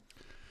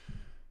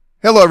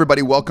Hello,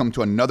 everybody. Welcome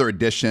to another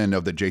edition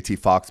of the JT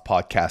Fox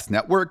Podcast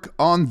Network.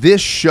 On this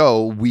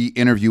show, we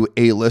interview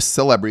A-list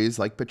celebrities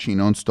like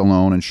Pacino and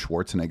Stallone and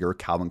Schwarzenegger,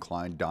 Calvin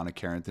Klein, Donna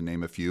Karan, to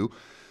name a few.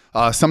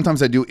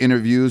 Sometimes I do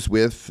interviews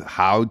with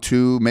how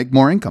to make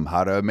more income,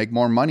 how to make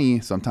more money.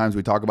 Sometimes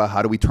we talk about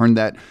how do we turn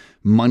that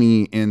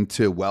money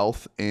into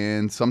wealth.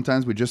 And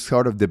sometimes we just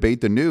sort of debate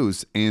the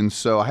news. And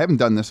so I haven't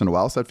done this in a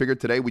while. So I figured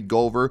today we'd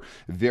go over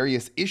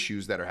various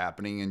issues that are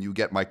happening and you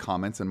get my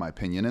comments and my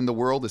opinion. And the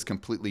world is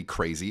completely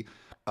crazy.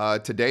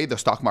 Today, the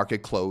stock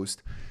market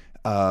closed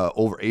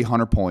over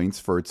 800 points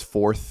for its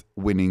fourth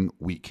winning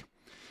week.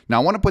 Now,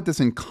 I want to put this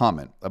in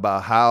comment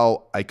about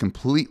how I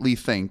completely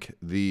think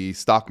the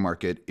stock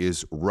market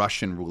is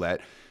Russian roulette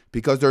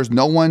because there's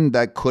no one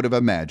that could have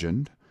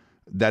imagined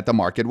that the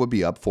market would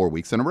be up 4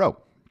 weeks in a row.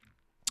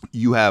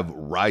 You have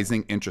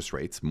rising interest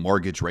rates.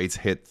 Mortgage rates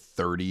hit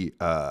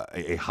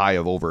a high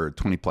of over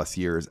 20 plus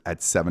years at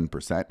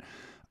 7%,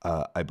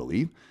 I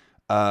believe.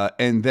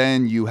 And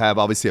then you have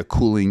obviously a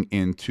cooling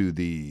into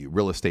the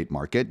real estate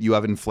market. You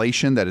have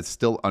inflation that is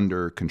still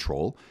under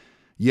control.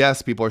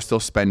 Yes, people are still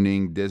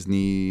spending.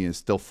 Disney is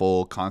still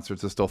full.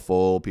 Concerts are still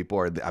full.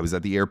 I was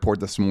at the airport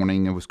this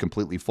morning. It was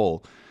completely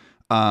full.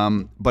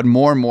 But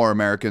more and more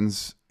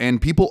Americans and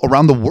people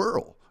around the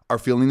world are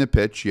feeling the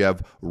pitch. You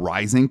have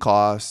rising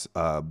costs.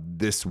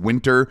 This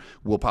winter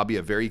will probably be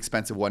a very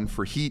expensive one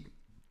for heat.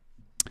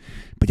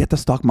 But yet the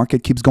stock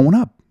market keeps going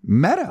up.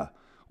 Meta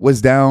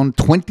was down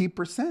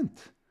 20%.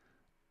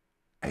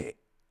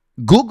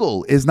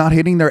 Google is not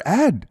hitting their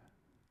ad.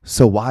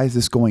 So why is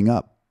this going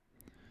up?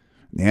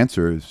 The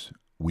answer is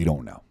we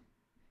don't know.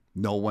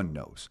 No one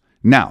knows.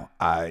 Now,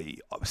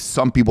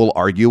 some people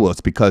argue, well,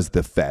 it's because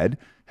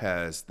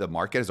the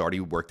market has already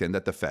worked in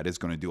that the Fed is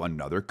going to do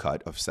another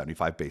cut of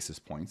 75 basis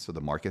points. So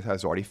the market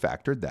has already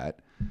factored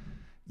that.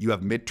 You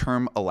have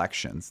midterm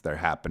elections that are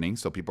happening.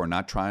 So people are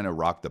not trying to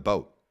rock the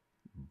boat.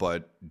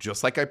 But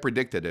just like I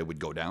predicted it would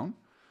go down,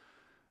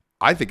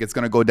 I think it's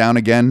going to go down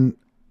again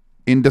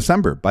in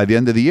December by the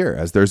end of the year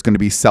as there's going to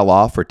be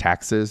sell-off for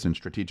taxes and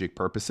strategic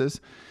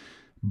purposes.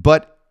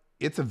 But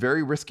it's a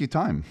very risky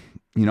time.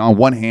 You know, on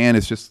one hand,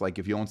 it's just like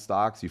if you own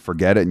stocks, you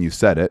forget it and you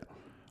set it.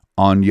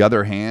 On the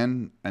other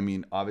hand, I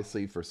mean,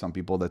 obviously for some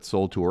people that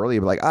sold too early,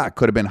 like, it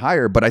could have been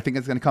higher, but I think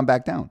it's going to come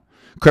back down.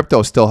 Crypto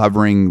is still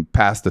hovering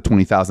past the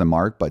 20,000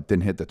 mark, but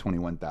didn't hit the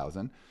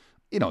 21,000.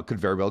 You know, it could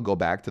very well go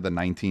back to the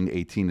 19,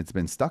 18 it's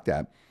been stuck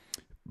at.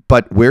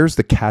 But where's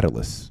the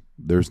catalyst?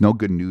 There's no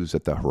good news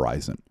at the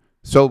horizon.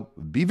 So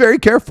be very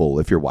careful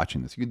if you're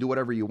watching this. You can do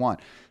whatever you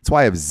want. That's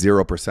why I have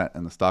 0%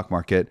 in the stock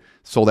market,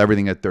 sold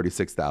everything at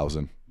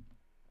 36,000.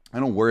 I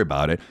don't worry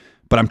about it,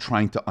 but I'm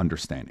trying to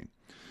understand it.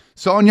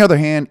 So on the other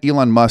hand,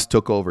 Elon Musk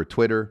took over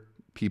Twitter.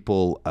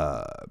 People,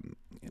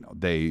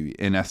 they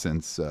in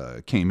essence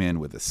came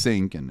in with a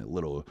sink and a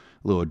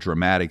little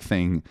dramatic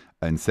thing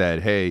and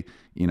said, hey,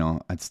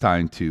 it's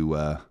time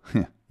to,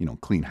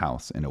 clean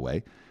house in a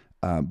way.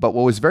 But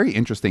what was very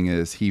interesting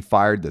is he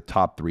fired the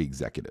top 3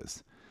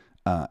 executives.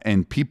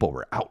 And people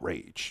were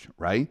outraged,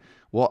 right?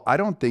 Well, I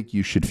don't think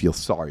you should feel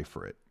sorry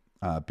for it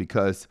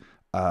because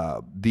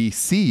the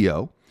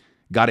CEO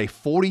got a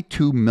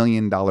 $42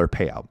 million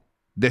payout.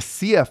 The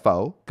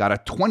CFO got a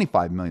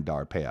 $25 million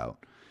payout.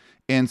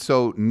 And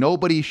so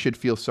nobody should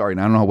feel sorry. And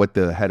I don't know what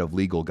the head of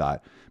legal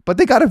got, but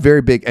they got a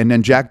very big, and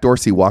then Jack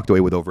Dorsey walked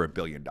away with over $1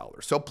 billion.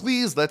 So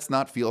please, let's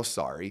not feel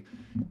sorry.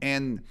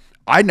 And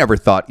I never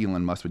thought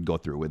Elon Musk would go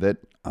through with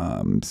it.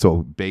 So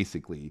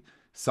basically,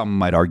 some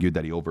might argue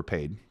that he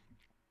overpaid.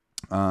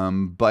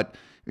 But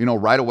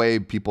right away,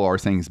 people are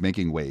saying he's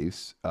making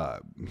waves.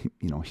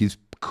 He's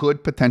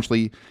could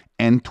potentially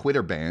end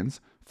Twitter bans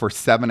for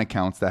 7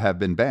 accounts that have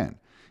been banned.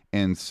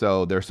 And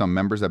so there's some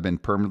members that have been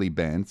permanently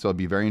banned. So it'd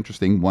be very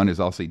interesting. One is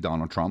also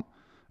Donald Trump.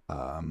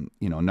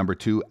 Number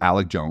 2,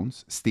 Alec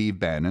Jones, Steve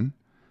Bannon,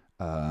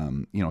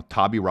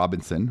 Toby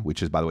Robinson,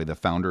 which is, by the way, the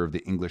founder of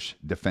the English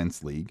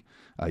Defense League.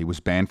 He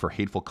was banned for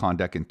hateful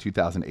conduct in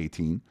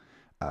 2018.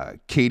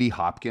 Katie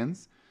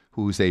Hopkins,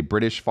 who's a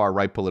British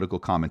far-right political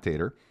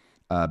commentator.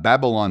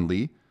 Babylon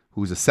Lee,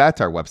 who's a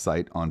satire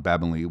website on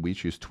Babylon Lee,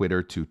 which used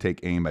Twitter to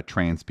take aim at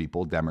trans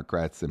people.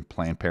 Democrats and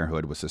Planned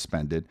Parenthood was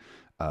suspended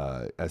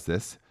as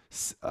this.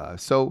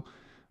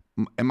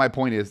 And my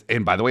point is,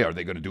 and by the way, are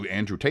they going to do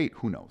Andrew Tate?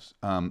 Who knows?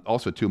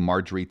 Also, too,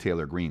 Marjorie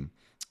Taylor Greene.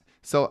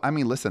 So, I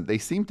mean, listen, they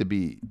seem to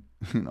be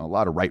a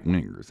lot of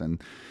right-wingers.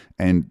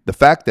 And the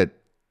fact that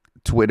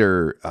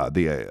Twitter,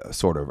 the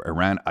sort of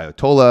Iran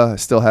Ayatollah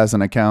still has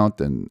an account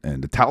and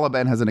the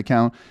Taliban has an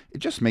account, it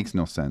just makes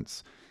no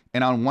sense.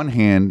 And on one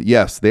hand,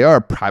 yes, they are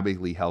a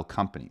privately held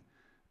company,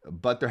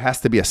 but there has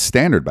to be a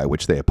standard by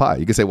which they apply.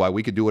 You can say, well,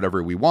 we could do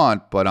whatever we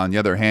want, but on the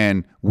other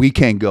hand, we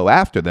can't go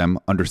after them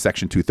under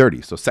Section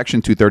 230. So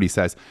Section 230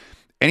 says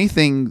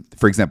anything,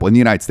 for example, in the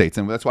United States,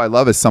 and that's why I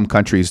love is some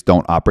countries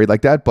don't operate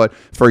like that. But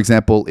for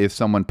example, if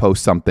someone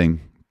posts something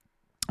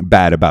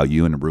bad about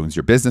you and it ruins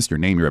your business, your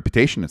name, your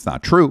reputation, it's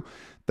not true,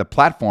 the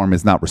platform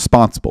is not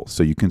responsible.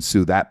 So you can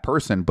sue that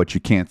person, but you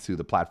can't sue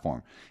the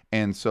platform.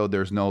 And so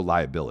there's no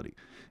liability.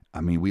 I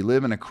mean, we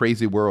live in a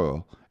crazy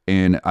world.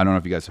 And I don't know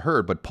if you guys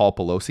heard, but Paul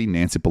Pelosi,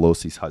 Nancy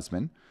Pelosi's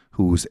husband,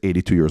 who's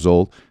 82 years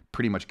old,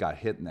 pretty much got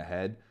hit in the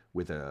head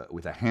with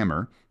a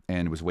hammer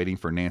and was waiting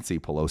for Nancy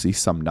Pelosi,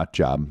 some nut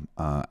job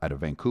out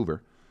of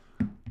Vancouver.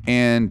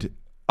 And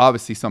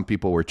obviously some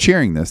people were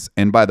cheering this.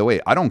 And by the way,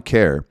 I don't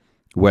care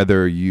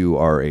whether you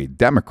are a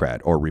Democrat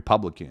or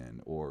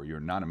Republican or you're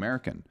not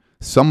American.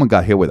 Someone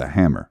got hit with a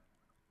hammer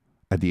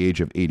at the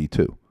age of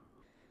 82.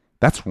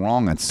 That's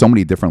wrong on so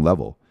many different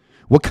levels.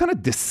 What kind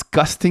of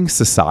disgusting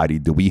society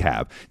do we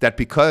have that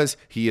because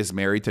he is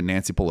married to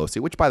Nancy Pelosi,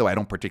 which, by the way, I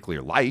don't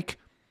particularly like,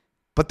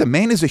 but the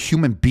man is a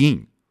human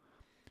being.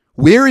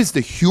 Where is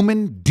the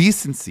human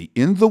decency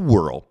in the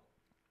world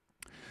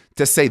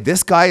to say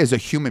this guy is a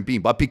human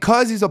being, but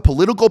because he's a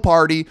political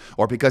party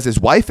or because his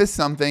wife is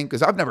something,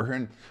 because I've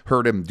never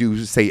heard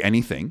him say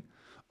anything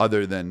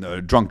other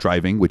than drunk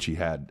driving, which he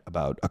had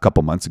about a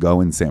couple months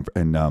ago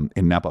in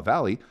Napa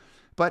Valley.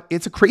 But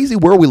it's a crazy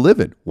world we live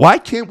in. Why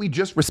can't we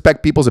just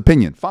respect people's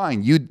opinion?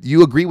 Fine,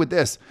 you agree with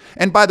this.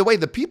 And by the way,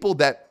 the people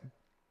that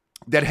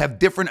have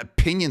different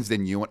opinions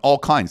than you and all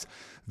kinds,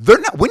 they're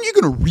not. When are you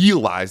going to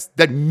realize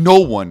that no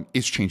one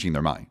is changing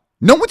their mind?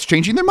 No one's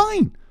changing their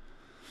mind.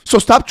 So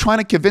stop trying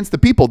to convince the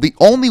people. The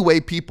only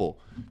way people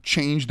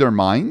change their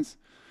minds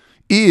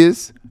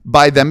is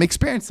by them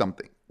experience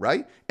something,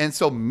 right? And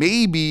so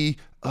maybe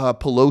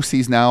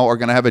Pelosi's now are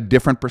going to have a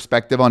different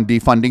perspective on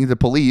defunding the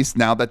police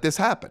now that this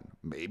happened.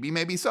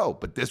 Maybe so,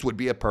 but this would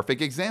be a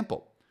perfect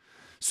example.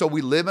 So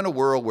we live in a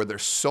world where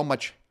there's so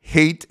much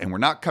hate and we're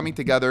not coming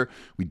together.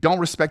 We don't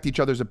respect each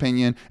other's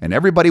opinion and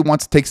everybody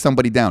wants to take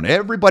somebody down.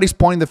 Everybody's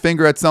pointing the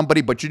finger at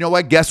somebody, but you know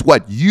what? Guess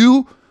what?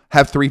 You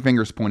have three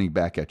fingers pointing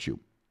back at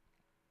you.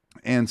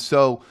 And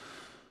so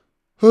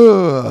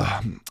another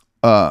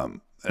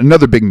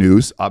big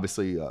news,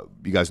 obviously,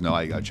 you guys know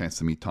I got a chance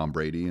to meet Tom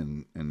Brady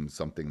and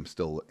something I'm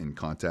still in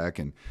contact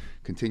and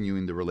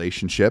continuing the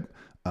relationship.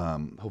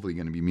 Hopefully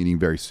going to be meeting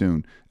very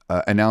soon.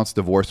 Announced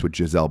divorce with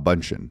Gisele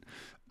Bündchen.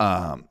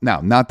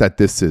 Now, not that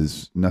this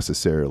is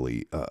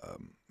necessarily,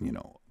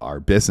 our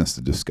business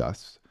to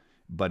discuss,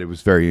 but it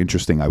was very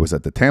interesting. I was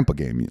at the Tampa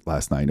game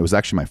last night. It was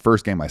actually my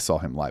first game I saw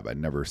him live. I'd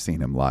never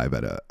seen him live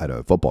at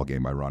a football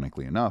game,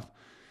 ironically enough.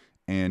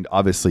 And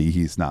obviously,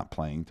 he's not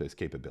playing to his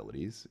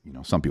capabilities.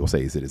 Some people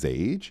say, is it his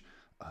age?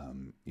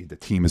 The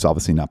team is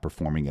obviously not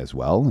performing as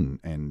well,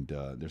 and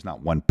there's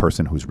not one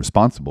person who's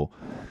responsible.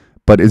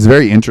 But it's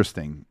very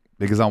interesting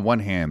because on one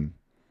hand,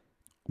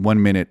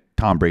 1 minute,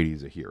 Tom Brady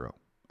is a hero.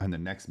 And the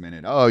next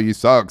minute, oh, you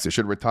sucks, you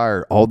should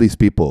retire. All these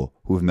people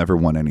who have never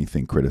won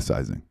anything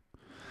criticizing.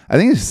 I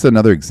think it's just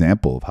another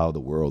example of how the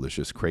world is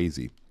just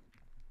crazy,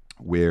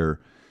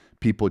 where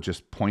people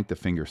just point the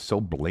finger so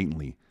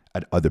blatantly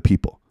at other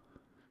people.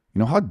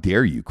 How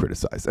dare you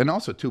criticize? And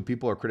also, too,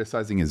 people are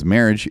criticizing his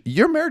marriage.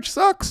 Your marriage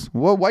sucks.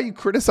 Well, why are you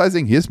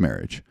criticizing his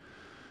marriage?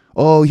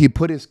 Oh, he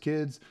put his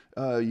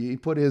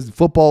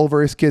football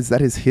over his kids.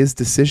 That is his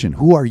decision.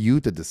 Who are you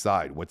to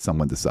decide what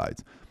someone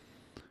decides?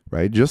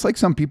 Right? Just like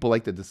some people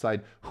like to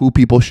decide who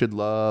people should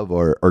love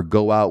or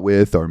go out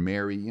with or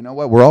marry. You know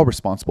what? We're all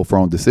responsible for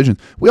our own decisions.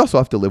 We also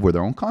have to live with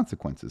our own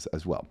consequences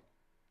as well.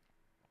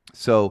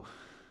 So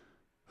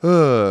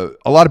a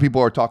lot of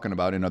people are talking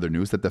about in other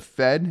news that the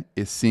Fed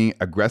is seeing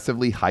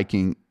aggressively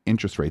hiking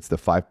interest rates to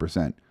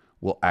 5%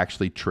 will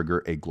actually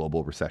trigger a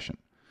global recession.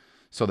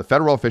 So the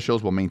federal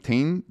officials will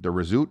maintain the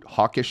resolute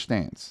hawkish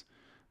stance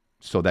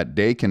so that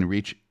they can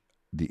reach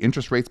the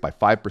interest rates by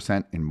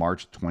 5% in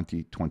March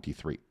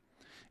 2023.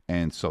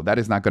 And so that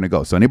is not going to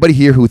go. So anybody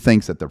here who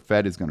thinks that the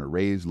Fed is going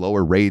to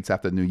lower rates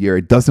after the new year,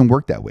 it doesn't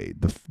work that way.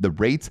 The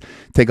rates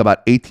take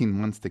about 18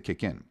 months to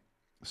kick in.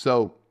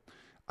 So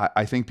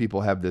I think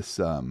people have this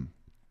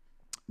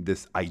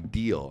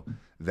ideal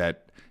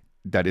that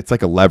it's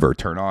like a lever,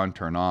 turn on,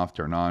 turn off,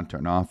 turn on,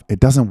 turn off. It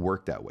doesn't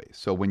work that way.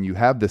 So when you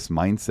have this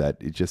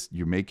mindset,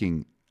 you're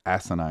making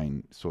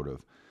asinine sort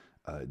of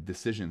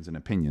decisions and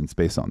opinions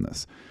based on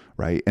this,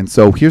 right? And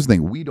so here's the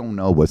thing. We don't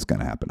know what's going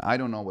to happen. I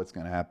don't know what's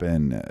going to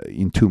happen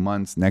in 2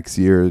 months, next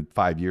year,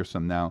 5 years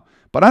from now.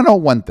 But I know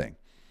one thing,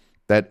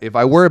 that if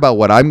I worry about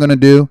what I'm going to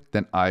do,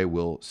 then I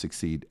will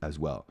succeed as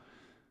well.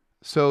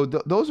 So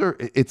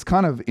it's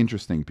kind of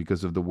interesting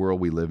because of the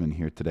world we live in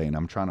here today. And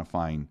I'm trying to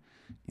find,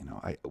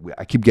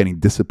 I keep getting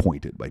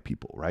disappointed by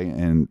people, right?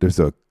 And there's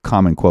a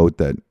common quote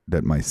that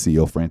my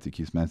CEO, Francie,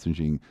 keeps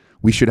messaging.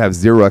 We should have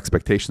zero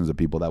expectations of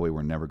people. That way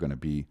we're never going to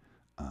be,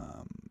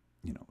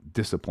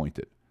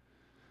 disappointed.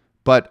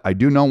 But I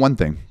do know one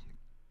thing,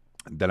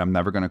 that I'm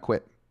never going to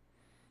quit,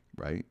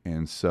 right?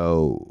 And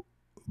so,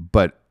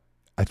 but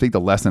I think the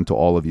lesson to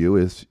all of you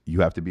is you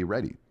have to be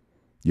ready.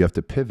 You have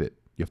to pivot.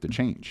 You have to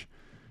change.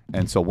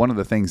 And so one of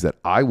the things that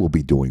I will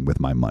be doing with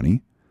my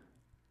money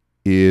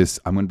is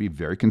I'm going to be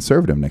very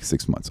conservative next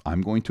 6 months.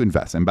 I'm going to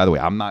invest. And by the way,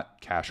 I'm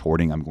not cash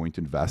hoarding. I'm going to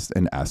invest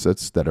in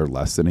assets that are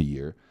less than a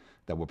year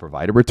that will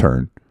provide a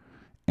return.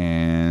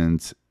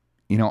 And,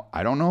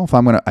 I don't know if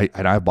I'm going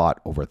to, I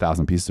bought over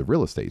 1,000 pieces of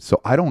real estate. So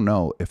I don't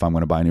know if I'm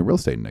going to buy any real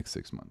estate in the next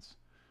 6 months.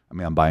 I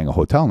mean, I'm buying a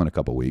hotel in a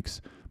couple of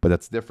weeks, but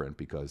that's different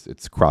because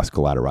it's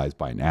cross-collateralized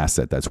by an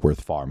asset that's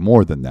worth far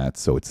more than that.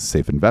 So it's a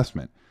safe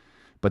investment.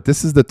 But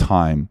this is the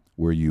time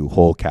where you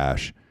hold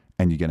cash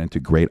and you get into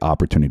great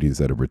opportunities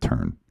at a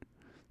return.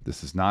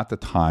 This is not the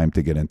time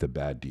to get into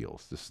bad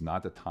deals. This is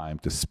not the time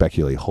to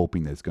speculate,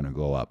 hoping that it's going to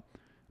go up.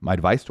 My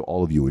advice to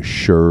all of you is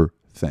sure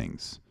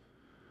things.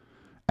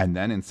 And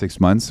then in 6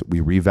 months, we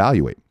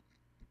reevaluate.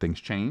 Things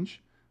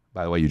change.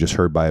 By the way, you just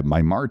heard by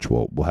March,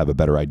 we'll have a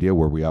better idea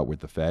where we are with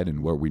the Fed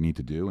and what we need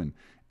to do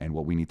and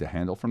what we need to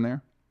handle from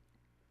there.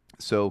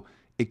 So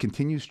it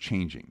continues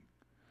changing,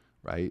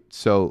 right?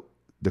 So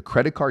the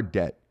credit card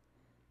debt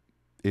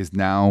is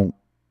now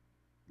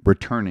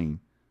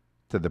returning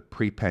to the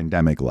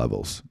pre-pandemic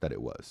levels that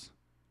it was.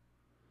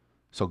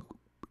 So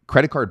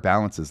credit card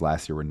balances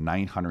last year were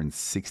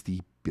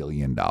 $960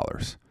 billion.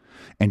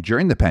 And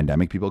during the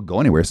pandemic, people go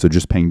anywhere, so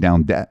just paying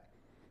down debt.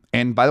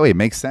 And by the way, it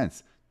makes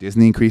sense.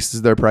 Disney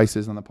increases their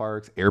prices on the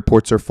parks.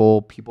 Airports are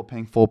full. People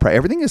paying full price.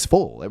 Everything is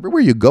full.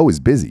 Everywhere you go is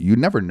busy. You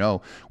never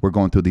know we're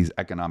going through these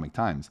economic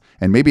times.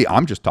 And maybe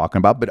I'm just talking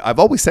about, but I've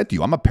always said to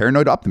you, I'm a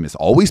paranoid optimist.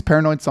 Always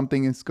paranoid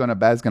something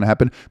bad is going to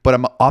happen. But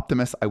I'm an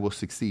optimist. I will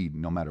succeed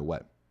no matter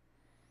what.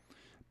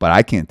 But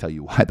I can't tell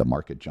you why the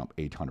market jumped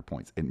 800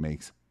 points. It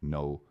makes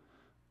no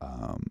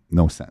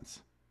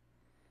sense.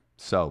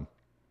 So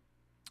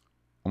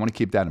I want to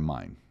keep that in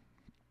mind.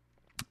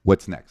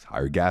 What's next?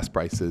 Higher gas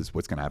prices?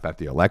 What's going to happen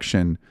after the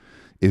election?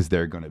 Is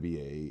there going to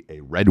be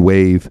a red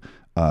wave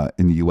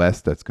in the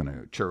U.S. that's going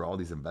to trigger all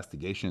these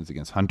investigations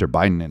against Hunter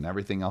Biden and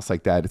everything else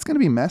like that? It's going to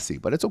be messy,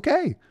 but it's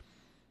okay.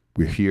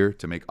 We're here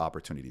to make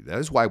opportunity. That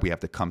is why we have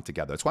to come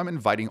together. That's why I'm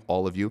inviting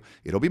all of you.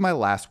 It'll be my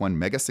last one,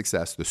 mega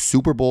success, the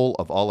Super Bowl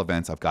of all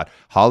events. I've got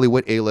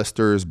Hollywood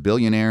A-listers,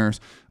 billionaires,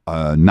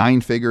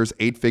 9 figures,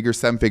 8 figures,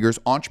 7 figures,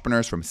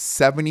 entrepreneurs from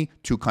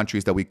 72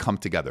 countries that we come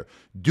together,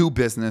 do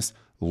business,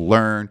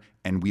 learn,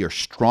 and we are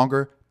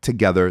stronger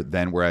together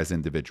than we're as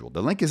individual.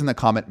 The link is in the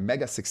comment,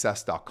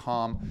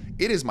 megasuccess.com.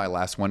 It is my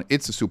last one.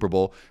 It's the Super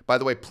Bowl. By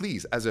the way,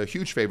 please, as a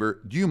huge favor,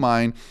 do you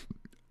mind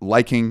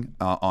liking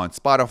on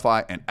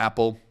Spotify and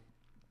Apple,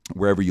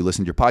 wherever you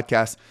listen to your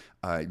podcast,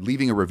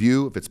 leaving a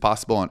review if it's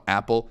possible on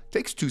Apple.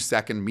 Takes 2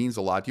 seconds, means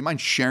a lot. Do you mind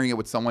sharing it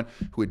with someone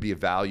who would be a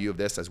value of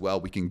this as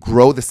well? We can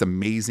grow this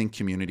amazing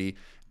community.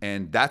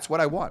 And that's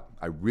what I want.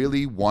 I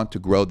really want to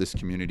grow this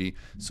community.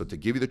 So to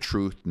give you the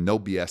truth, no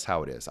BS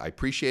how it is. I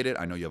appreciate it.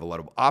 I know you have a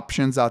lot of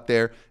options out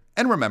there.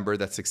 And remember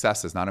that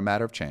success is not a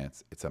matter of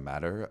chance. It's a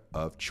matter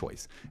of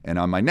choice. And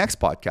on my next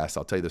podcast,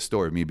 I'll tell you the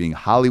story of me being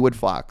Hollywood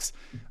Fox.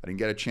 I didn't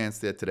get a chance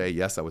there today.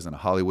 Yes, I was in a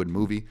Hollywood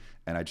movie,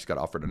 and I just got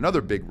offered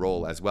another big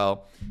role as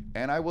well.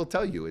 And I will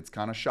tell you, it's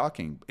kind of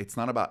shocking. It's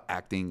not about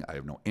acting. I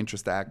have no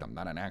interest to act. I'm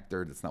not an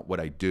actor. That's not what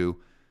I do.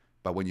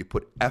 But when you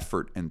put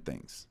effort in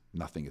things,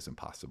 nothing is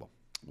impossible.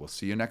 We'll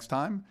see you next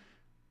time.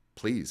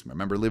 Please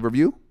remember, leave a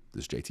review.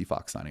 This is JT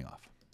Fox signing off.